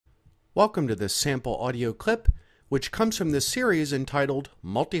Welcome to this sample audio clip, which comes from this series entitled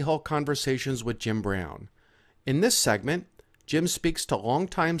Multi-Hull Conversations with Jim Brown. In this segment, Jim speaks to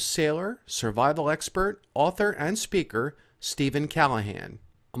longtime sailor, survival expert, author, and speaker, Stephen Callahan.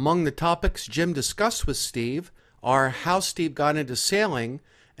 Among the topics Jim discussed with Steve are how Steve got into sailing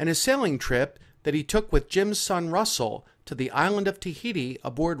and a sailing trip that he took with Jim's son Russell to the island of Tahiti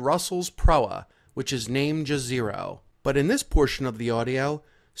aboard Russell's proa, which is named Jezero. But in this portion of the audio,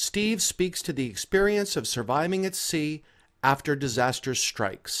 Steve speaks to the experience of surviving at sea after disaster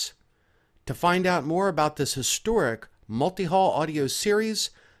strikes. To find out more about this historic multi-hull audio series,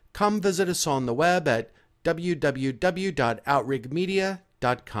 come visit us on the web at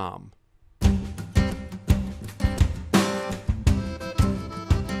www.outrigmedia.com.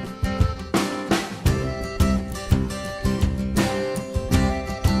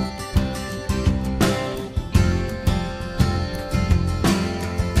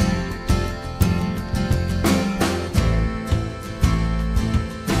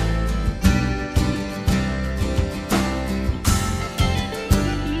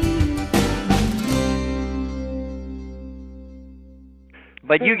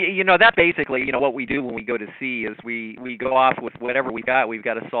 But you know that basically what we do when we go to sea is we go off with whatever we got. We've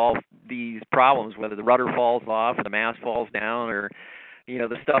got to solve these problems, whether the rudder falls off or the mast falls down, or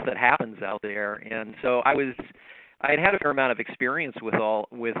the stuff that happens out there. And so I had a fair amount of experience with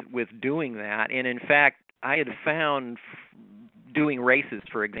doing that. And in fact, I had found doing races,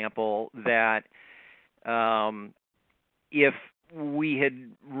 for example, that if we had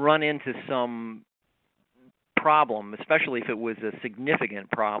run into some problem, especially if it was a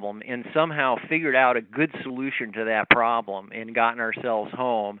significant problem, and somehow figured out a good solution to that problem and gotten ourselves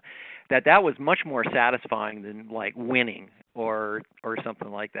home, that was much more satisfying than like winning or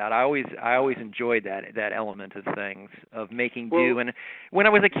something like that. I always enjoyed that element of things, of making do. And when I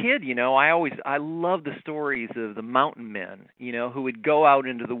was a kid, I loved the stories of the mountain men, who would go out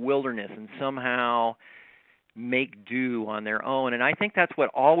into the wilderness and somehow make do on their own. And I think that's what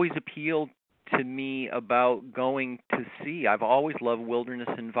always appealed to me about going to sea. I've always loved wilderness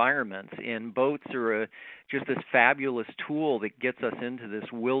environments, and boats are just this fabulous tool that gets us into this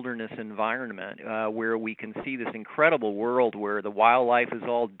wilderness environment where we can see this incredible world where the wildlife is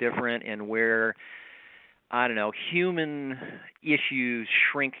all different and where, human issues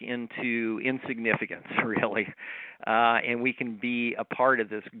shrink into insignificance, really. And we can be a part of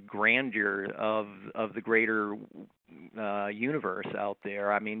this grandeur of the greater universe out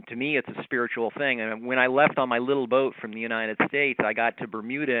there. I mean, to me, it's a spiritual thing. And when I left on my little boat from the United States, I got to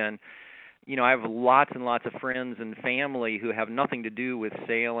Bermuda, and I have lots and lots of friends and family who have nothing to do with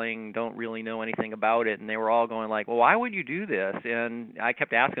sailing, don't really know anything about it, and they were all going like, "Well, why would you do this?" And I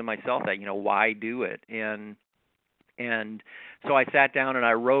kept asking myself that, why do it? And so I sat down and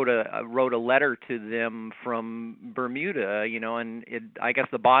I wrote a letter to them from Bermuda, and I guess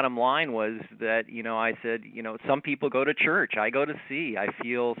the bottom line was that, I said, some people go to church, I go to sea. I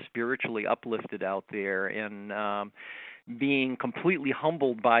feel spiritually uplifted out there, and being completely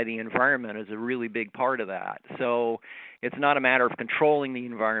humbled by the environment is a really big part of that. So it's not a matter of controlling the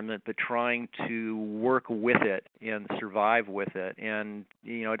environment, but trying to work with it and survive with it. And,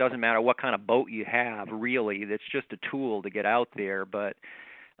 it doesn't matter what kind of boat you have, really. It's just a tool to get out there. But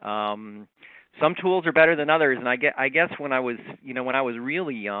some tools are better than others. And I guess when I was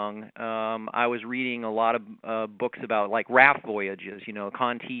really young, I was reading a lot of books about like raft voyages,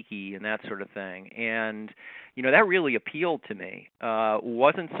 Kon-Tiki and that sort of thing. And that really appealed to me.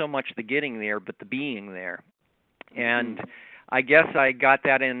 Wasn't so much the getting there, but the being there. And I guess I got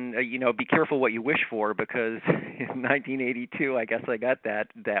that in, be careful what you wish for, because in 1982, I guess I got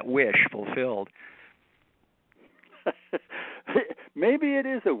that wish fulfilled. Maybe it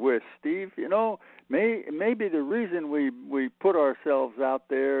is a wish, Steve. Maybe the reason we put ourselves out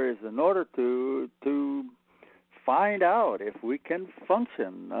there is in order to find out if we can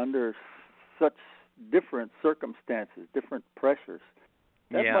function under such different circumstances, different pressures.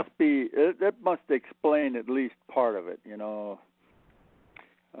 That must explain at least part of it, being able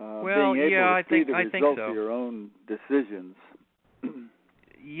to see the results of your own decisions.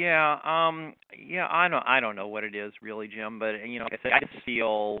 I don't know what it is really, Jim, but like I said, I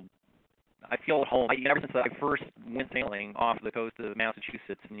feel at home. Ever since I first went sailing off the coast of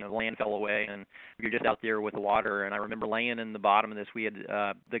Massachusetts, and the land fell away, and we were just out there with the water. And I remember laying in the bottom of this. We had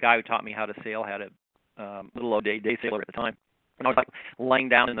the guy who taught me how to sail had a little old day sailor at the time. And I was like laying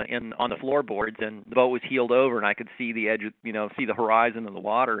down on the floorboards, and the boat was heeled over, and I could see the edge, see the horizon of the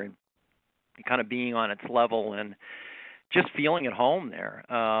water, and kind of being on its level, and just feeling at home there.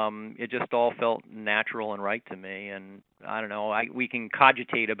 It just all felt natural and right to me. And I don't know, we can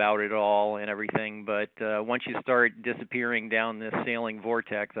cogitate about it all and everything, but once you start disappearing down this sailing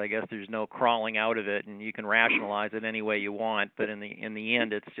vortex, I guess there's no crawling out of it, and you can rationalize it any way you want. But in the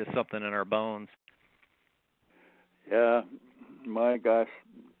end, it's just something in our bones. Yeah, my gosh,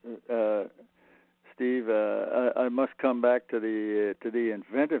 Steve, I must come back to the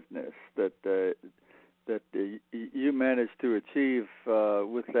inventiveness that you managed to achieve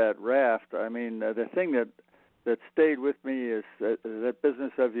with that raft. I mean, the thing that stayed with me is that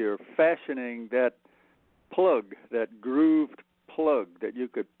business of your fashioning that plug, that grooved plug that you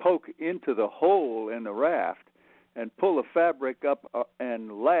could poke into the hole in the raft and pull the fabric up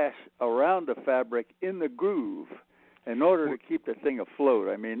and lash around the fabric in the groove in order to keep the thing afloat.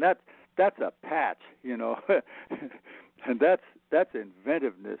 I mean, that's a patch, you know, and that's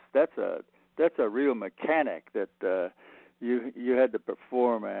inventiveness. That's a real mechanic that you had to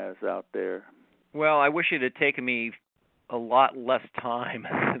perform as out there. Well, I wish it had taken me a lot less time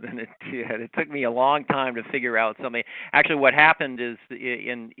than it did. It took me a long time to figure out something. Actually, what happened is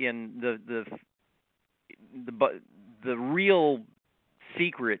in the real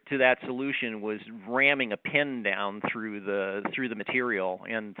secret to that solution was ramming a pin down through the material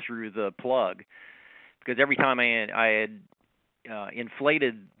and through the plug, because every time I had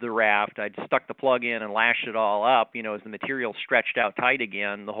inflated the raft, I'd stuck the plug in and lashed it all up. You know, as the material stretched out tight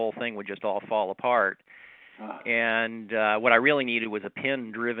again, the whole thing would just all fall apart. And what I really needed was a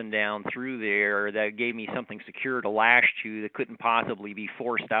pin driven down through there that gave me something secure to lash to that couldn't possibly be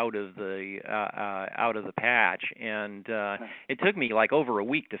forced out of the patch. And it took me like over a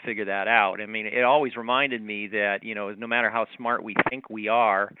week to figure that out. I mean, it always reminded me that, you know, no matter how smart we think we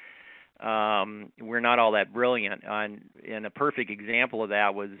are, we're not all that brilliant. And a perfect example of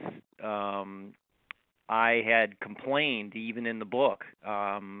that was I had complained even in the book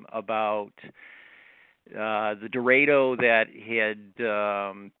about the Dorado that had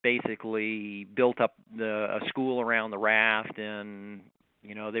basically built up a school around the raft, and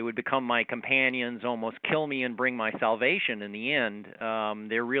you know, they would become my companions, almost kill me and bring my salvation in the end.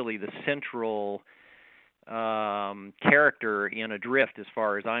 They're really the central character in Adrift as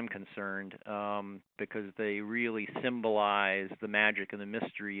far as I'm concerned, because they really symbolize the magic and the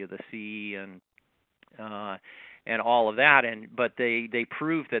mystery of the sea and all of that, but they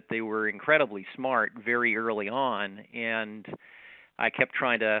proved that they were incredibly smart very early on, and I kept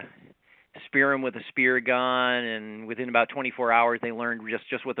trying to spear them with a spear gun, and within about 24 hours they learned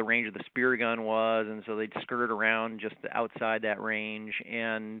just what the range of the spear gun was, and so they'd skirt around just outside that range,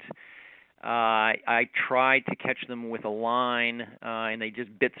 and I tried to catch them with a line, and they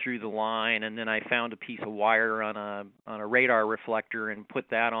just bit through the line, and then I found a piece of wire on a radar reflector and put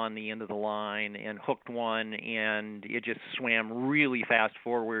that on the end of the line and hooked one, and it just swam really fast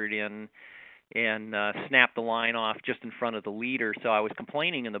forward and snapped the line off just in front of the leader. So I was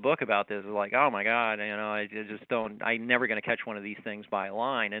complaining in the book about this, like, oh my God, you know, I'm never going to catch one of these things by a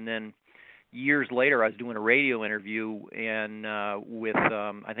line. And then years later, I was doing a radio interview with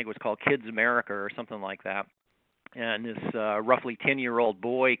I think it was called Kids America or something like that. And this roughly 10-year-old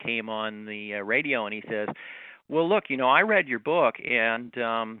boy came on the radio, and he says, well, look, you know, I read your book, and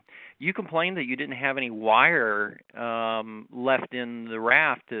you complained that you didn't have any wire left in the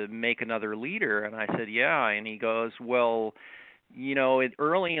raft to make another leader. And I said, yeah. And he goes, well, you know,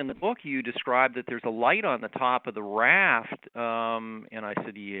 early in the book you described that there's a light on the top of the raft, and I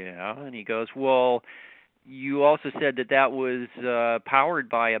said, yeah. And he goes, well, you also said that was powered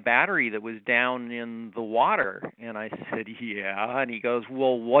by a battery that was down in the water. And I said, yeah. And he goes,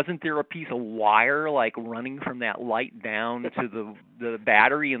 well, wasn't there a piece of wire like running from that light down to the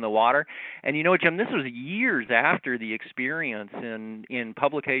battery in the water? And you know, Jim, this was years after the experience in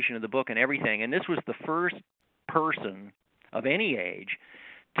publication of the book and everything, and this was the first person of any age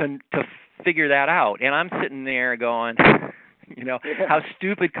to figure that out. And I'm sitting there going, you know, how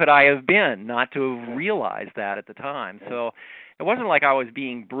stupid could I have been not to have realized that at the time? So it wasn't like I was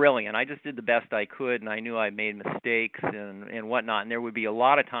being brilliant. I just did the best I could, and I knew I made mistakes and whatnot. And there would be a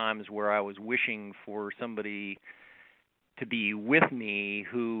lot of times where I was wishing for somebody to be with me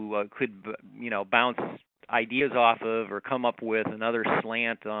who could, you know, bounce ideas off of or come up with another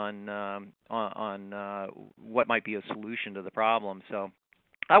slant on what might be a solution to the problem. So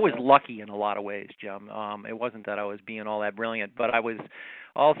I was lucky in a lot of ways, Jim. It wasn't that I was being all that brilliant, but I was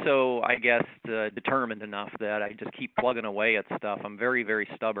also, I guess, determined enough that I just keep plugging away at stuff. I'm very, very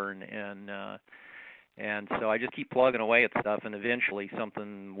stubborn, and so I just keep plugging away at stuff, and eventually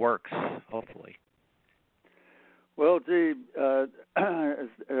something works, hopefully. Well, gee,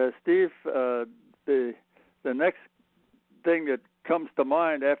 Steve, the next thing that comes to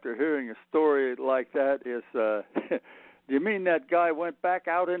mind after hearing a story like that is, do you mean that guy went back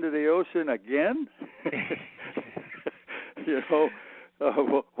out into the ocean again?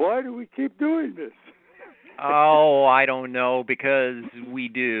 Why do we keep doing this? Oh, I don't know, because we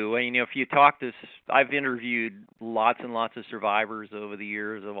do. If you talk to, I've interviewed lots and lots of survivors over the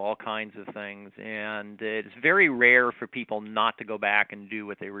years of all kinds of things, and it's very rare for people not to go back and do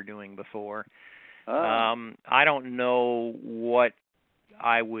what they were doing before. I don't know what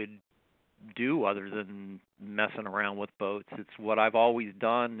I would do other than messing around with boats. It's what I've always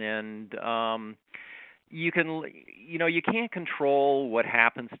done, and you can't control what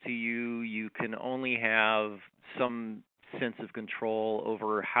happens to you. You can only have some sense of control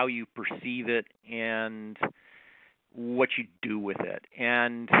over how you perceive it and what you do with it.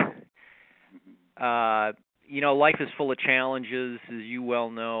 And life is full of challenges, as you well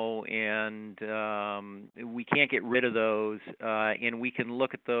know, and we can't get rid of those. And we can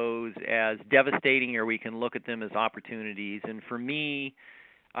look at those as devastating, or we can look at them as opportunities. And for me,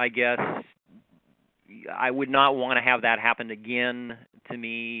 I guess I would not want to have that happen again. To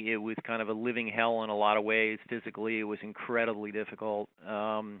me, it was kind of a living hell in a lot of ways. Physically, it was incredibly difficult.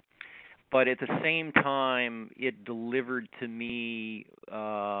 But at the same time, it delivered to me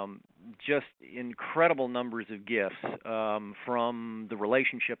just incredible numbers of gifts, from the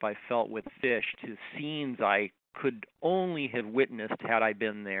relationship I felt with fish to scenes I could only have witnessed had I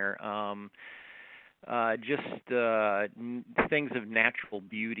been there. Just things of natural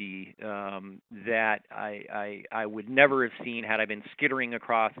beauty that I would never have seen had I been skittering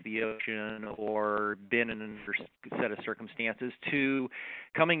across the ocean or been in another set of circumstances, to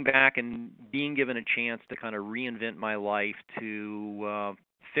coming back and being given a chance to kind of reinvent my life, to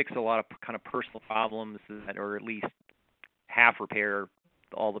fix a lot of kind of personal problems that, or at least half repair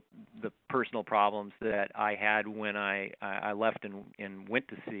all the personal problems that I had when I left and went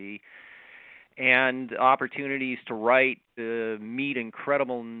to sea. And opportunities to write, meet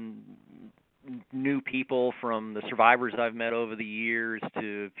incredible new people, from the survivors I've met over the years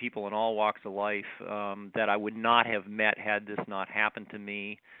to people in all walks of life that I would not have met had this not happened to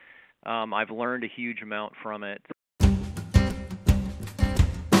me. I've learned a huge amount from it.